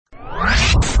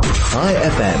High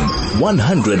FM,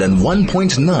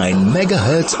 101.9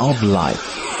 megahertz of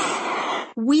life.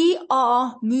 We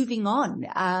are moving on,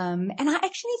 and I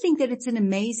actually think that it's an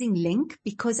amazing link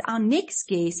because our next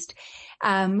guest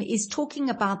is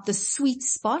talking about the sweet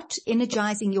spot,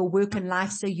 energizing your work and life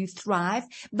so you thrive.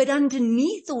 But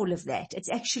underneath all of that,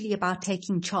 it's actually about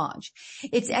taking charge.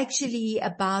 It's actually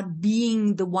about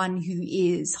being the one who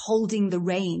is holding the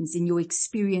reins in your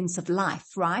experience of life,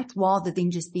 right? Rather than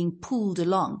just being pulled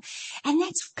along. And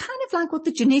that's kind of like what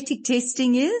the genetic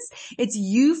testing is. It's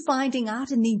you finding out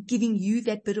and then giving you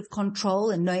that bit of control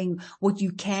and knowing what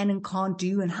you can and can't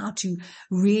do and how to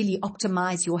really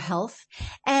optimize your health.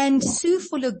 And Sue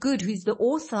Fuller-Good, who's the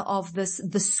author of this,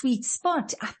 The Sweet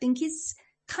Spot, I think is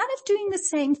kind of doing the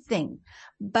same thing,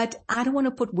 but I don't want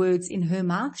to put words in her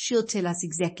mouth. She'll tell us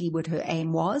exactly what her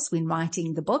aim was when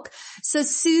writing the book. So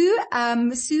Sue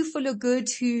Fuller-Good,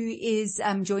 who is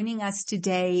joining us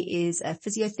today, is a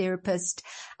physiotherapist.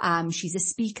 She's a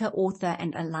speaker, author,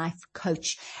 and a life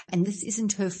coach. And this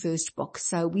isn't her first book.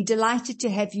 So we're delighted to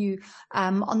have you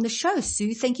on the show,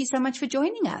 Sue. Thank you so much for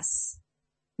joining us.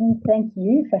 Thank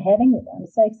you for having me. I'm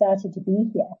so excited to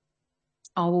be here.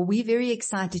 Oh, well, we're very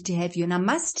excited to have you. And I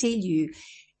must tell you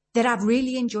that I've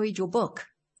really enjoyed your book.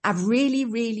 I've really,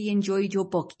 really enjoyed your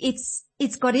book. It's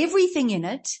got everything in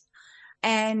it.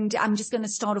 And I'm just going to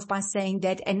start off by saying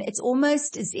that, and it's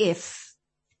almost as if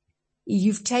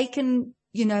you've taken,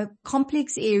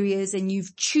 complex areas and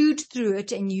you've chewed through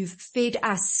it and you've fed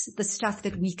us the stuff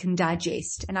that we can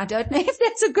digest. And I don't know if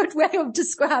that's a good way of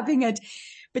describing it,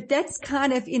 but that's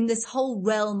kind of in this whole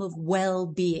realm of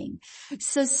well-being.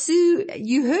 So Sue,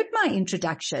 you heard my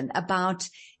introduction about,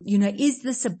 is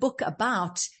this a book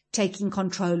about taking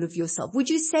control of yourself? Would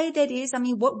you say that is? I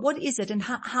mean, what is it and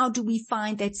how do we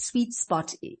find that sweet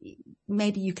spot?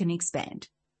 Maybe you can expand.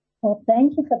 Well,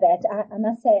 thank you for that. I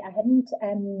must say I hadn't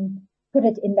put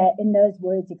it in those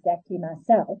words exactly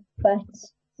myself, but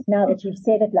now that you've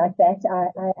said it like that,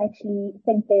 I actually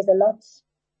think there's a lot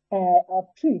of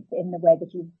truth in the way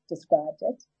that you've described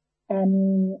it,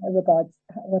 regards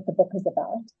what the book is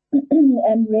about.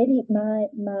 And really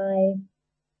my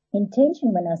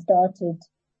intention when I started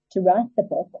to write the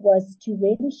book was to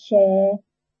really share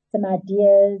some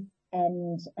ideas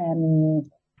and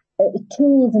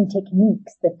tools and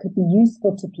techniques that could be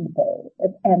useful to people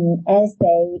as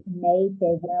they made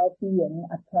their well-being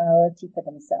a priority for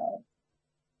themselves.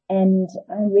 And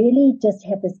I really just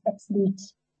have this absolute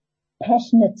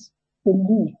passionate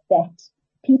belief that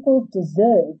people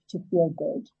deserve to feel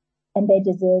good and they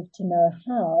deserve to know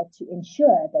how to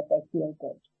ensure that they feel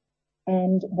good.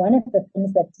 And one of the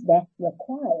things that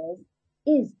requires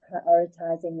is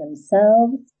prioritizing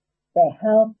themselves, their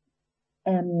health,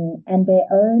 and their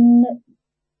own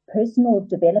personal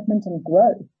development and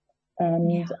growth.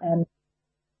 And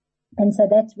so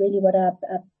that's really what I've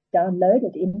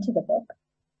downloaded into the book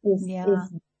is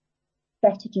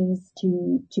strategies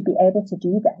to be able to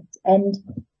do that. And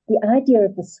the idea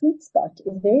of the sweet spot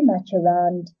is very much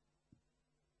around,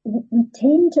 we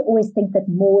tend to always think that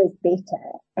more is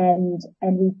better, and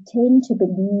we tend to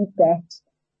believe that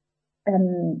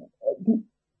the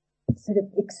sort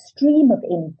of extreme of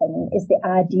anything is the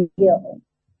ideal.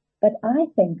 But I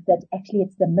think that actually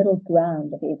it's the middle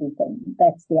ground of everything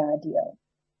that's the ideal.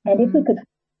 And if we could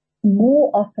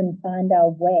more often find our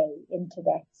way into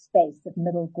that space of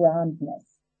middle groundness,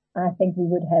 I think we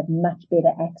would have much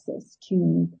better access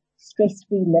to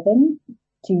stress-free living,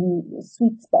 to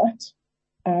sweet spot,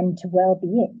 and to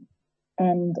well-being,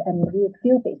 and we would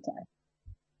feel better.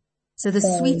 So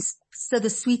the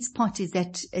sweet spot is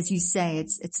that, as you say,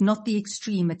 it's not the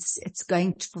extreme. It's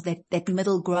going for that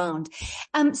middle ground.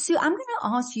 Sue, I'm going to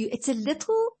ask you.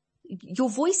 Your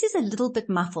voice is a little bit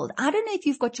muffled. I don't know if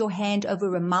you've got your hand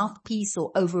over a mouthpiece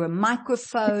or over a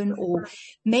microphone, or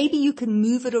maybe you can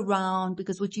move it around,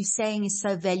 because what you're saying is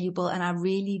so valuable and I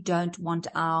really don't want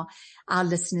our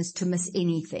listeners to miss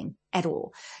anything at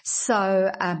all. So,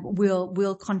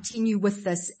 we'll continue with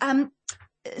this.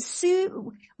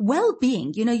 Sue,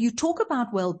 well-being, you talk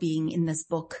about well-being in this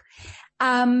book.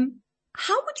 How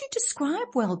would you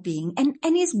describe well-being, and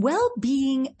is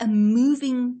well-being a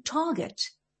moving target?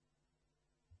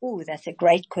 Oh, that's a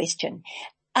great question.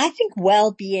 I think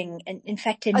well-being, and in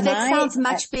fact, that sounds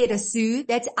much better, Sue.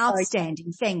 That's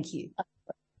outstanding. Thank you.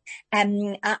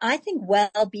 I think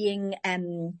well-being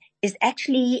is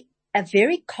actually a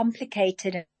very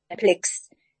complicated and complex.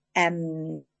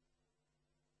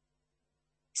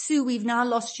 Sue, we've now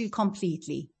lost you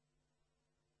completely.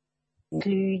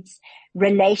 Includes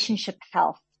relationship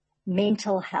health,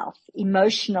 mental health,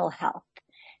 emotional health,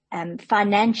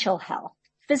 financial health,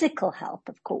 physical health,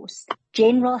 of course,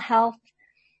 general health,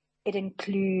 It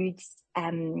includes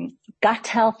gut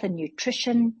health and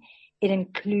nutrition. It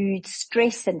includes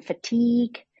stress and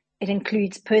fatigue. It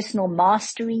includes personal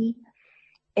mastery.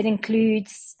 It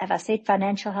includes, have I said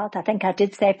financial health? I think I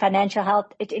did say financial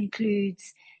health. It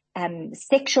includes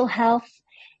sexual health.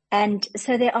 And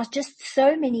so there are just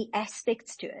so many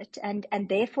aspects to it, and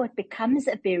therefore it becomes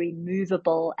a very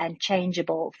movable and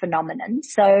changeable phenomenon.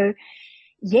 So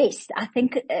yes, I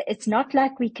think it's not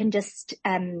like we can just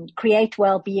create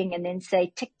well-being and then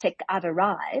say, tick, tick, I've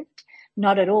arrived.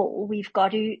 Not at all. We've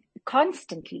got to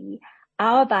constantly,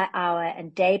 hour by hour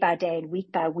and day by day and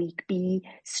week by week, be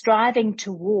striving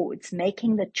towards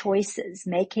making the choices,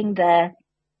 making the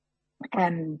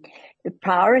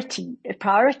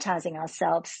prioritizing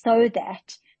ourselves so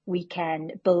that we can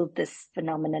build this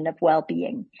phenomenon of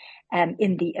well-being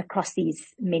across these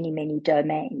many, many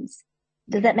domains.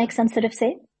 Does that make some sort of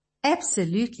sense?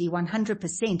 Absolutely,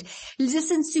 100%.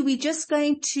 Listen, Sue, we're just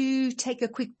going to take a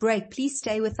quick break. Please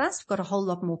stay with us. We've got a whole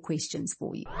lot more questions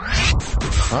for you.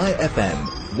 High FM,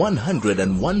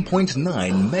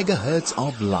 101.9 megahertz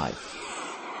of life.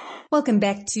 Welcome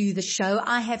back to the show.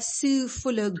 I have Sue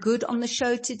Fuller-Good on the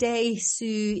show today.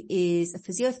 Sue is a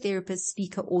physiotherapist,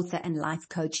 speaker, author, and life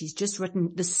coach. She's just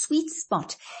written The Sweet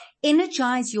Spot: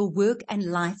 Energize Your Work and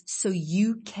Life So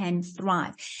You Can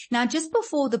Thrive. Now, just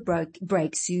before the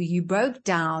break, Sue, you broke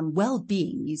down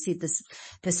well-being. You said this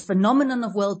phenomenon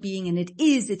of well-being, and it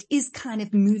is kind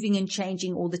of moving and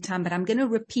changing all the time, but I'm going to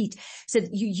repeat. So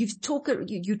you talk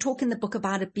in the book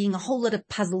about it being a whole lot of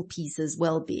puzzle pieces,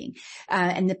 well-being,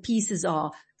 and the pieces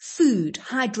are food,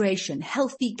 hydration,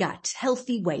 healthy gut,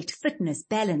 healthy weight, fitness,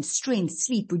 balance, strength,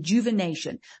 sleep,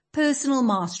 rejuvenation, personal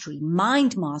mastery,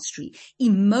 mind mastery,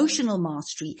 emotional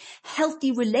mastery,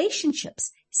 healthy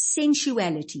relationships,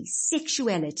 sensuality,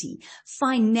 sexuality,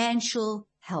 financial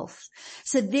health.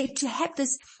 So to have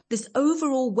this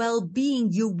overall well-being,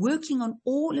 you're working on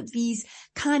all of these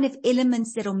kind of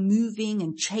elements that are moving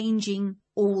and changing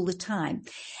all the time.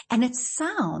 And it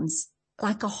sounds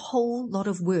like a whole lot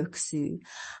of work, Sue.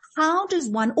 How does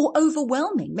one, or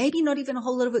overwhelming, maybe not even a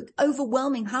whole lot of work,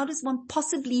 overwhelming, how does one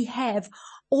possibly have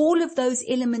all of those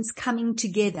elements coming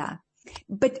together?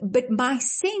 But my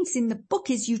sense in the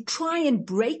book is you try and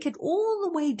break it all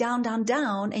the way down,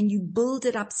 and you build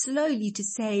it up slowly to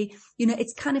say,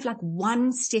 it's kind of like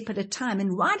one step at a time.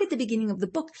 And right at the beginning of the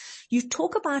book, you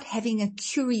talk about having a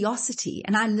curiosity.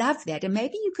 And I love that. And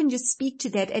maybe you can just speak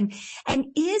to that. And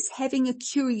is having a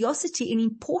curiosity an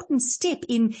important step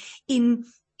in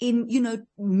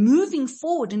moving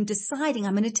forward and deciding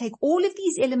I'm going to take all of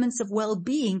these elements of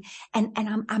well-being and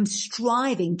I'm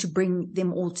striving to bring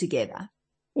them all together?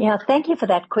 Yeah, thank you for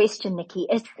that question, Nikki.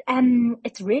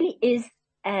 It really is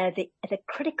the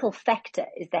critical factor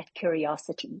is that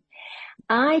curiosity.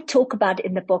 I talk about it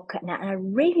in the book, and I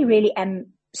really, really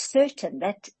am certain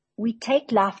that we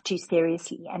take life too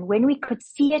seriously. And when we could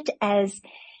see it as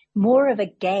more of a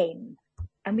game,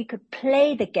 and we could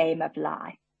play the game of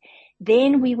life,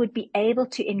 then we would be able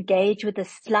to engage with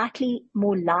us slightly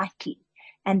more lightly,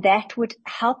 and that would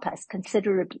help us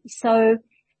considerably. So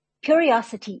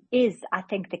curiosity is, I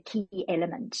think, the key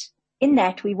element in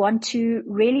that we want to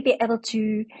really be able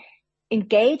to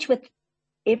engage with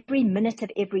every minute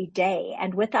of every day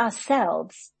and with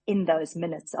ourselves in those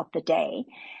minutes of the day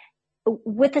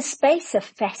with a space of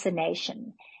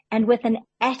fascination and with an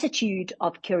attitude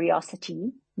of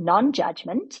curiosity,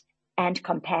 non-judgment, and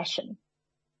compassion.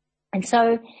 And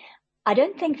so I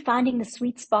don't think finding the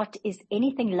sweet spot is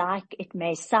anything like it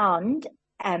may sound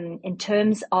in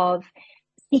terms of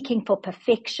seeking for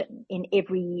perfection in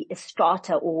every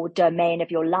strata or domain of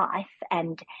your life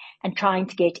and trying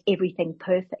to get everything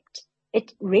perfect.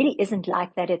 It really isn't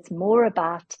like that. It's more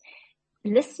about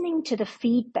listening to the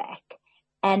feedback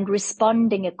and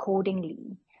responding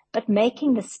accordingly, but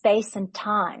making the space and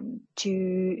time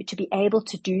to be able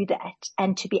to do that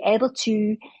and to be able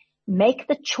to make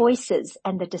the choices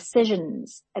and the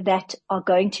decisions that are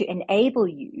going to enable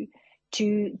you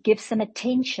to give some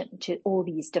attention to all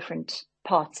these different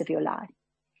parts of your life.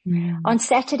 Mm. On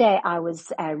Saturday, I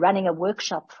was running a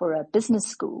workshop for a business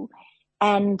school,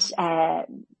 and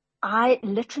I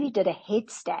literally did a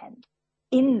headstand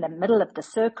in the middle of the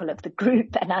circle of the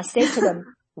group. And I said to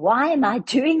them, why am I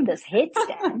doing this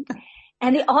headstand?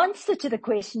 And the answer to the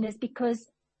question is because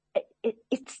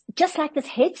it's just like this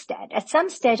headstand. At some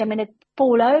stage, I'm going to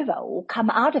fall over or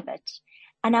come out of it,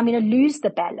 and I'm going to lose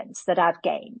the balance that I've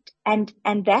gained. And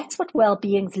that's what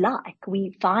well-being's like.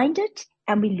 We find it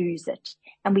and we lose it,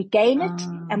 and we gain it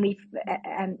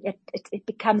and it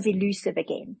becomes elusive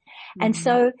again. Mm-hmm. And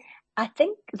so I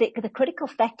think the critical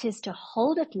factor is to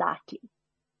hold it lightly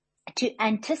to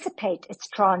anticipate its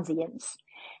transience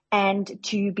and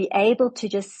to be able to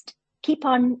just keep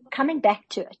on coming back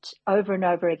to it over and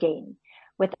over again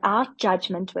without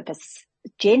judgment, with a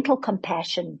gentle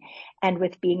compassion, and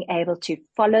with being able to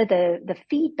follow the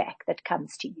feedback that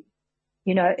comes to you.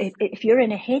 You know, if you're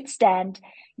in a headstand,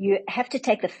 you have to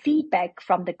take the feedback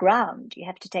from the ground. You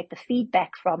have to take the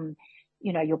feedback from,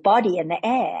 you know, your body and the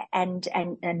air, and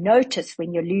notice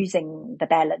when you're losing the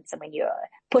balance and when you're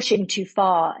pushing too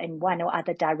far in one or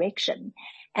other direction.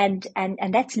 And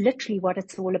that's literally what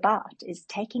it's all about, is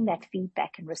taking that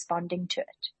feedback and responding to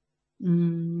it.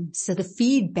 So the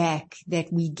feedback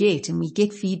that we get, and we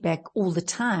get feedback all the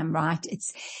time, right?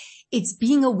 It's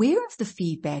being aware of the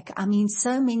feedback. I mean,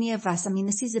 so many of us, I mean,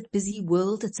 this is a busy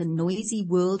world. It's a noisy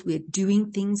world. We're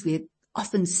doing things. We're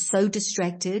often so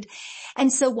distracted.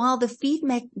 And so while the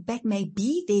feedback may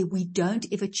be there, we don't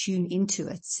ever tune into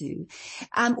it, Sue.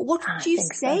 What would you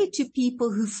say to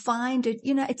people who find it,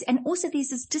 you know, and also there's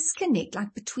this disconnect,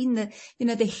 like between the, you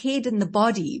know, the head and the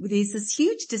body. There's this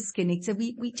huge disconnect. So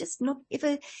we just not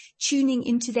ever tuning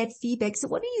into that feedback. So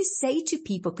what do you say to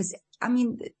people? Because I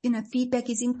mean, you know, feedback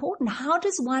is important. How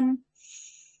does one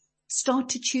start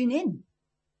to tune in?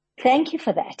 Thank you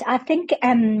for that. I think,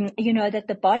 you know, that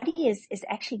the body is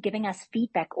actually giving us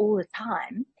feedback all the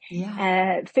time.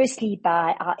 Yeah. Firstly,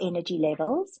 by our energy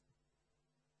levels.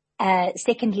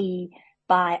 Secondly,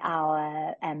 by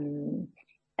our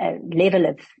level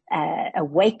of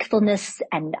wakefulness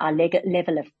and our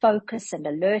level of focus and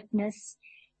alertness.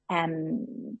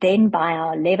 Then by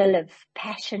our level of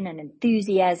passion and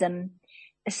enthusiasm.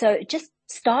 So just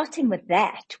starting with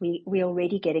that, we're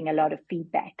already getting a lot of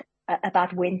feedback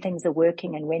about when things are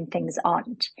working and when things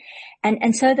aren't.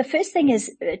 And so the first thing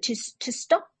is to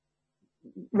stop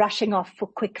rushing off for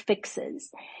quick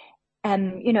fixes.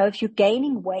 You know, if you're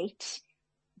gaining weight,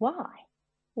 why?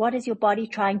 What is your body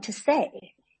trying to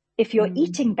say? If you're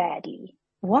eating badly,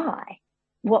 why?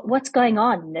 What's going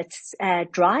on that's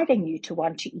driving you to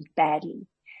want to eat badly?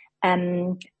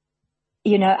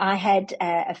 You know, I had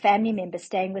a family member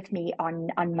staying with me on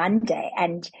Monday,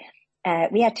 and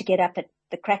we had to get up at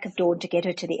the crack of dawn to get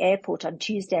her to the airport on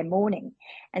Tuesday morning.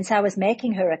 And so I was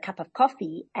making her a cup of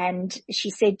coffee, and she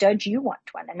said, "Don't you want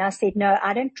one?" And I said, "No,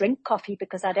 I don't drink coffee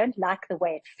because I don't like the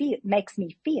way it makes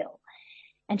me feel."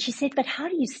 And she said, "But how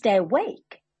do you stay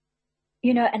awake?"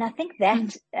 You know, and I think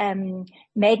that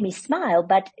made me smile.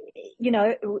 But, you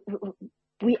know,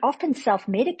 we often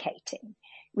self-medicating.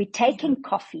 We're taking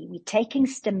coffee, we're taking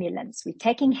stimulants, we're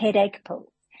taking headache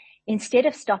pills, instead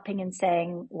of stopping and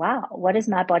saying, wow, what is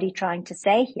my body trying to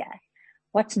say here?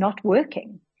 What's not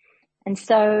working? And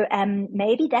so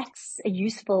maybe that's a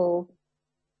useful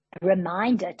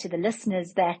reminder to the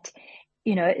listeners that,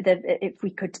 you know, if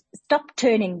we could stop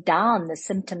turning down the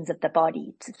symptoms of the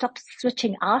body, to stop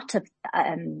switching out of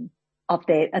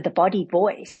the body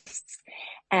voice,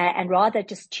 and rather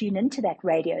just tune into that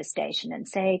radio station and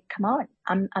say, come on,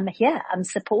 I'm here. I'm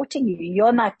supporting you.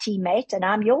 You're my teammate and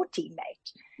I'm your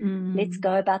teammate. Let's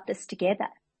go about this together.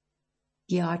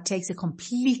 Yeah, it takes a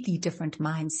completely different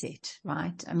mindset,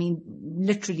 right? I mean,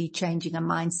 literally changing a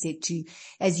mindset to,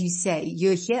 as you say,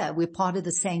 you're here, we're part of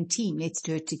the same team, let's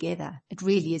do it together. It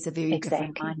really is a very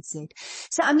different mindset.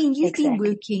 So, I mean, you've been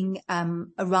working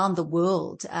around the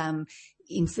world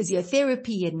in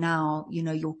physiotherapy, and now, you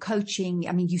know, you're coaching.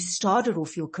 I mean, you started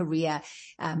off your career,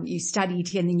 you studied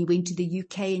here, and then you went to the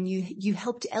UK and you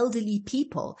helped elderly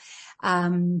people.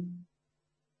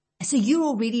 So you're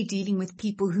already dealing with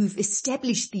people who've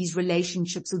established these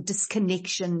relationships or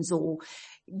disconnections or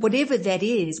whatever that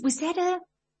is. Was that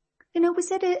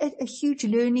a huge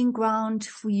learning ground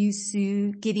for you,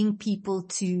 Sue, getting people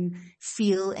to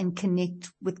feel and connect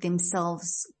with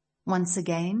themselves once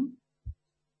again?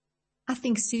 I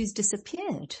think Sue's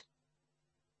disappeared.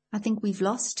 I think we've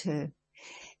lost her.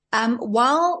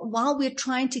 While we're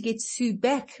trying to get Sue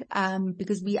back,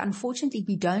 because we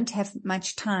don't have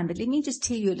much time, but let me just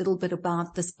tell you a little bit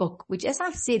about this book, which, as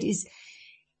I've said,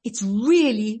 it's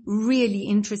really, really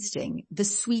interesting. The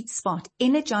Sweet Spot,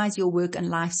 Energize Your Work and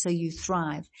Life So You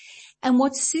Thrive. And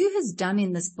what Sue has done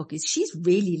in this book is she's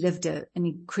really lived an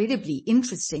incredibly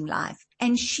interesting life,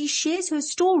 and she shares her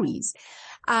stories.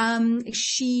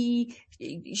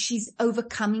 She's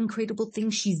overcome incredible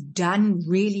things. She's done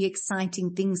really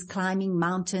exciting things, climbing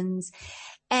mountains,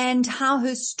 and how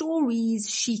her stories,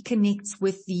 she connects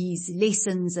with these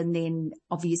lessons and then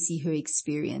obviously her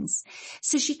experience.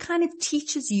 So she kind of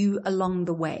teaches you along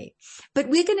the way. But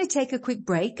we're going to take a quick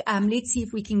break. Let's see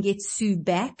if we can get Sue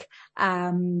back.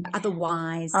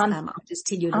 Otherwise, I'll just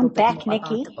tell you a little bit back, more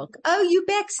Nikki. about the book. Oh, you're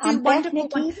back, Sue. I'm Wonderful.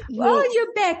 back, Nikki. Yes. Oh,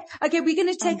 you're back. Okay, we're going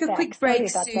to take a quick break,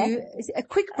 Sue. A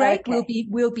quick break. Okay.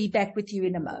 We'll be back with you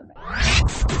in a moment.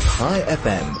 High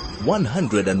FM,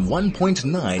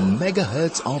 101.9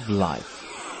 megahertz of life.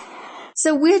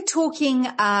 So we're talking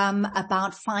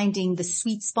about finding the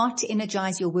sweet spot to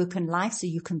energize your work and life so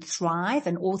you can thrive.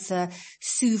 And author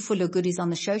Sue Fuller-Good is on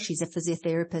the show. She's a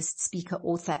physiotherapist, speaker,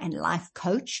 author, and life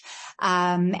coach.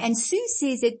 And Sue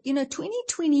says that,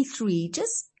 2023,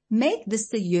 just make this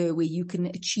the year where you can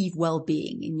achieve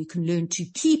well-being and you can learn to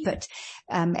keep it.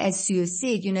 As Sue has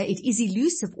said, it is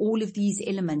elusive, all of these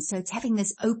elements. So it's having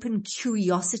this open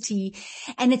curiosity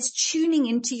and it's tuning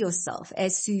into yourself.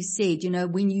 As Sue said,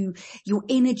 when your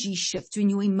energy shifts, when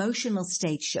your emotional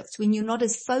state shifts, when you're not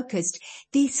as focused,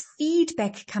 there's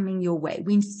feedback coming your way.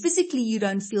 When physically you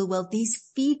don't feel well, there's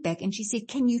feedback. And she said,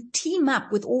 can you team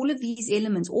up with all of these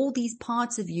elements, all these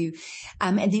parts of you,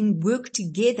 and then work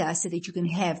together so that you can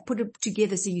put it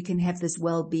together so you can have this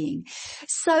well-being.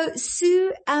 So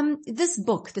Sue, this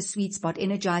book, The Sweet Spot,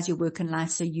 Energize Your Work and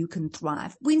Life so you can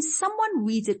thrive. When someone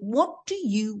reads it, what do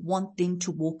you want them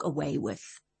to walk away with?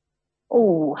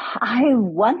 Oh, I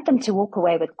want them to walk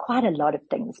away with quite a lot of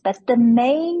things, but the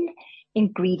main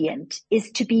ingredient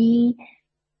is to be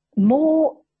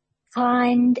more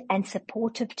kind and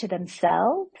supportive to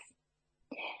themselves.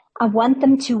 I want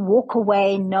them to walk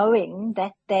away knowing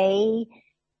that they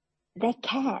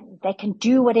can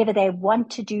do whatever they want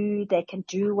to do. They can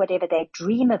do whatever they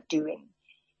dream of doing,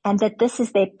 and that this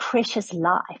is their precious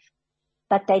life,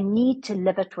 but they need to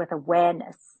live it with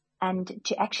awareness and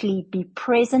to actually be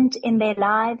present in their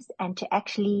lives and to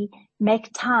actually make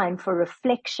time for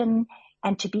reflection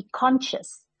and to be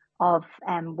conscious of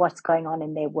what's going on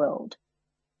in their world.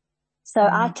 So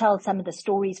I tell some of the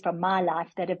stories from my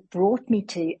life that have brought me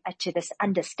to this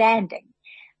understanding.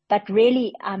 But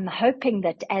really, I'm hoping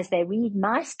that as they read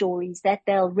my stories, that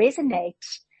they'll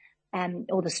resonate,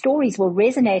 or the stories will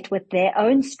resonate with their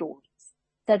own stories,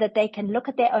 so that they can look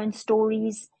at their own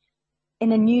stories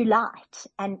in a new light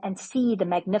and see the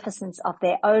magnificence of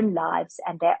their own lives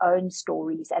and their own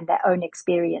stories and their own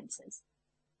experiences.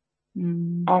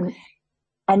 And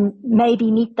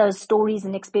maybe meet those stories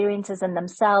and experiences in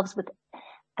themselves with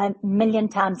a million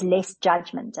times less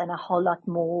judgment and a whole lot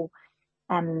more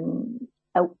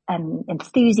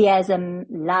enthusiasm,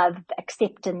 love,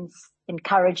 acceptance,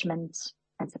 encouragement,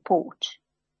 and support.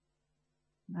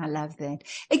 I love that.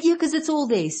 Yeah, because it's all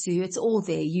there, Sue. It's all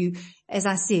there. You, as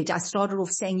I said, I started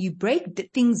off saying you break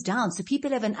things down so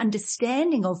people have an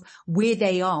understanding of where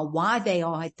they are, why they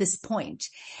are at this point.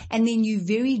 And then you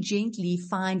very gently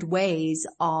find ways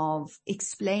of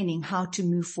explaining how to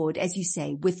move forward, as you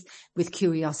say, with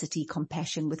curiosity,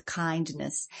 compassion, with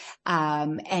kindness.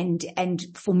 And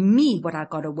for me, what I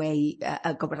got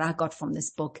from this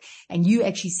book, and you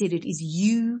actually said it, is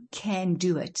you can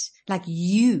do it. Like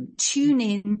you tune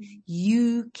in,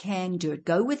 you can do it.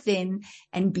 Go within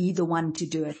and be the one to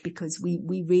do it, because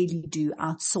we really do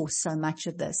outsource so much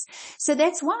of this. So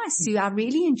that's why, Sue, I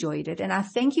really enjoyed it. And I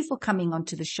thank you for coming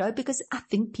onto the show, because I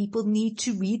think people need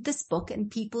to read this book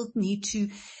and people need to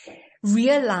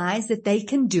realize that they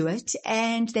can do it,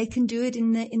 and they can do it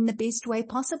in the best way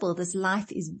possible. This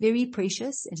life is very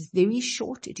precious. It is very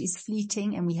short. It is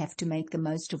fleeting, and we have to make the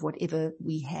most of whatever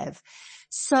we have.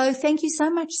 So thank you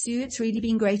so much, Sue. It's really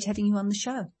been great having you on the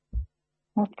show.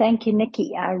 Well, thank you,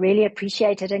 Nikki. I really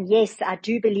appreciate it. And yes, I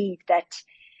do believe that,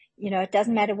 it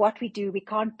doesn't matter what we do. We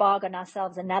can't bargain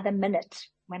ourselves another minute.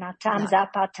 When our time's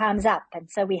up, our time's up. And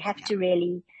so we have to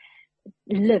really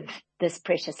live this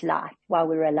precious life while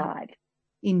we're alive.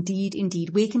 Indeed,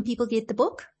 indeed. Where can people get the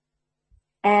book?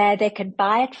 They can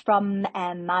buy it from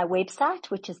my website,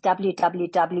 which is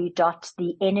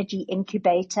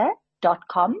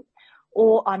www.theenergyincubator.com,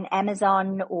 or on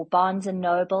Amazon or Barnes &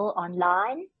 Noble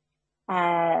online.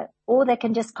 Or they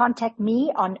can just contact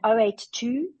me on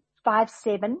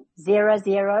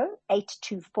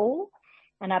 082-5700-824,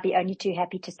 and I'll be only too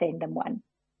happy to send them one.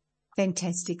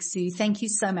 Fantastic, Sue. Thank you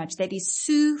so much. That is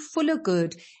Sue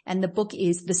Fuller-Good, and the book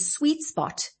is The Sweet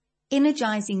Spot,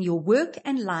 Energizing Your Work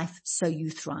and Life so you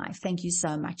thrive. Thank you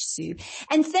so much, Sue.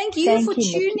 And thank you for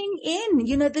tuning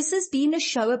in. This has been a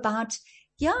show about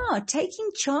taking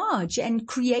charge and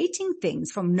creating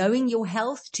things, from knowing your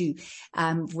health to,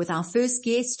 with our first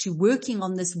guest, to working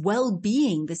on this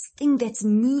well-being, this thing that's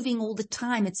moving all the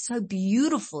time. It's so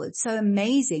beautiful. It's so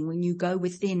amazing when you go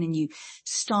within and you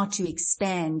start to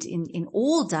expand in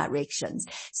all directions.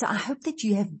 So I hope that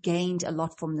you have gained a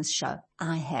lot from this show.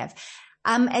 I have.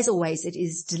 As always, it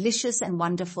is delicious and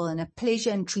wonderful and a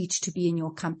pleasure and treat to be in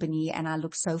your company. And I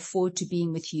look so forward to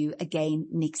being with you again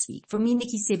next week. From me,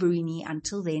 Nikki Severini,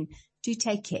 until then, do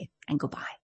take care and goodbye.